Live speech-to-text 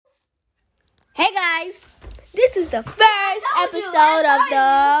guys, this is the first episode of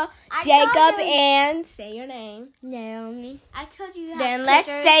the Jacob and say your name, Naomi. I told you. Then let's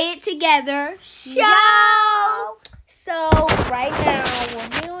say it together. Show. So right now we're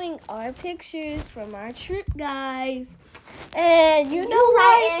viewing our pictures from our trip, guys. And you know what?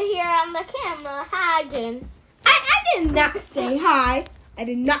 Right in here on the camera hiding. I did not say hi. I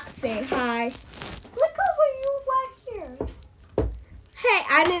did not say hi. Look over you right here. Hey,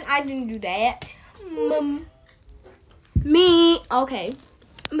 I didn't do that. Me. Okay.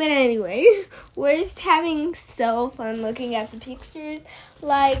 But anyway, we're just having so fun looking at the pictures.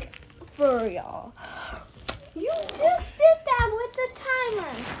 Like, for real. You just did that with the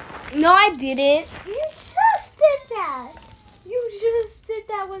timer. No, I didn't. You just did that. You just did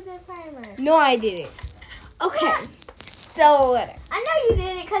that with the timer. No, I didn't. Okay. So, whatever. I know you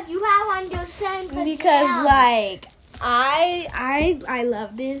did it because you have on your same picture. Because, like, I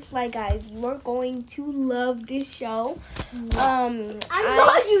love this. Like, guys, you are going to love this show. I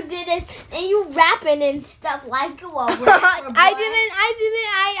know you did it, and you rapping and stuff like you were. I didn't.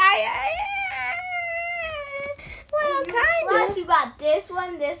 Well, kind Plus, of. you got this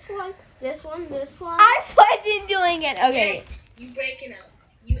one, this one, this one, this one. I wasn't doing it. Okay. You breaking up.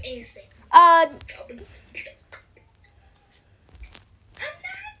 You answer. Uh. I'm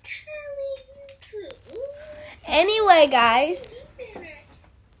not telling you to. Anyway, guys.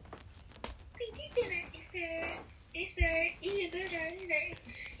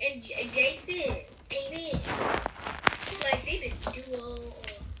 And Jason, amen. Like they just duo.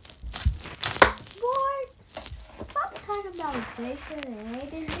 Boy, stop talking about Jason and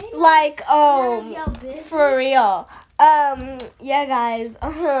Aiden. Like, None of your business. for real. Yeah, guys.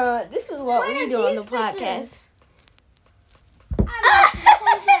 This is what Where we are do on the these podcast.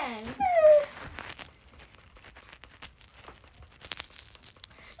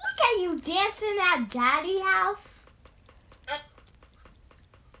 Look at you dancing at Daddy's house.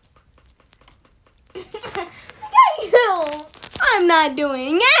 Look at you. I'm not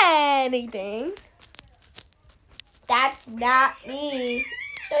doing anything. That's not me.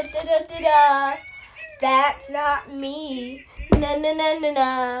 Da, da, da, da, da. That's not me. No, no, no, no,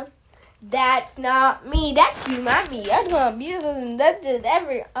 no. That's not me. That's you, not me. That's gonna be that's just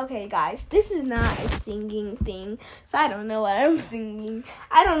every. Okay, guys, this is not a singing thing, so I don't know what I'm singing.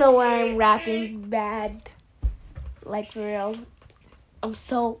 I don't know why I'm rapping bad. Like, for real, I'm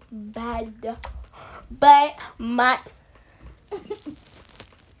so bad. But my. You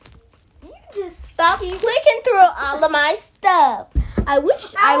just Stop clicking through all of my stuff. I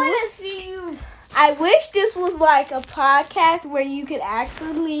wish want to see you. I wish this was like a podcast where you could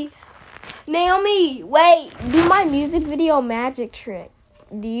actually. Naomi, wait. Do my music video magic trick.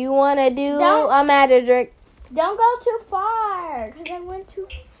 Do you want to do a magic trick? Don't go too far, because I went.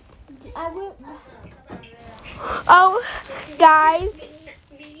 Oh, guys.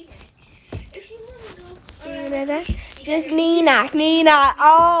 Just knee knock.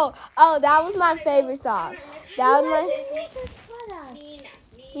 Oh, that was my favorite song. That was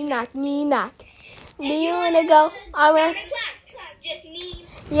my knee knock. Do you want to go around?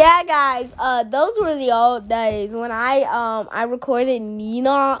 Yeah, guys. Those were the old days when I recorded knee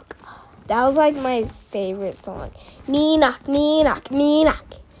knock. That was like my favorite song. Knee knock.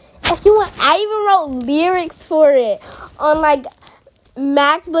 If you want, I even wrote lyrics for it on like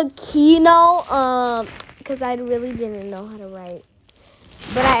MacBook Kino. Because I really didn't know how to write.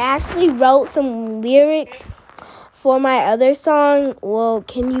 But I actually wrote some lyrics for my other song. Well,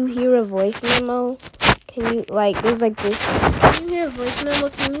 can you hear a voice memo? Can you, like, there's like this. Can you hear a voice memo?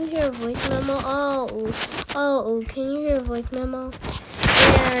 Oh, can you hear a voice memo?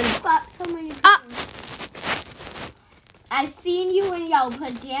 And, I seen you in your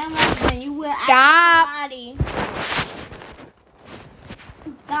pajamas when you were Stop. at karate.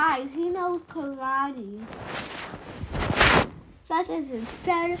 Guys, he knows karate. Such as his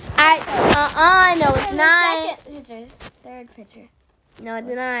third. No, it's not. Third picture. No, it's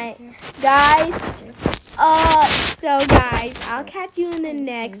not. Guys, so guys, I'll catch you in the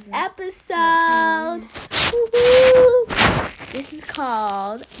next episode. Woo-hoo. This is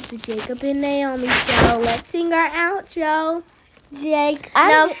called the Jacob and Naomi Show. Let's sing our outro.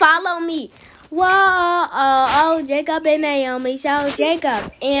 Now follow me. Whoa, Jacob and Naomi Show.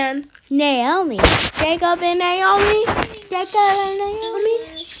 Jacob and Naomi. Jacob and Naomi.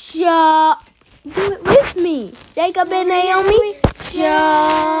 Show. Do it with me. Jacob and Naomi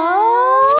Show.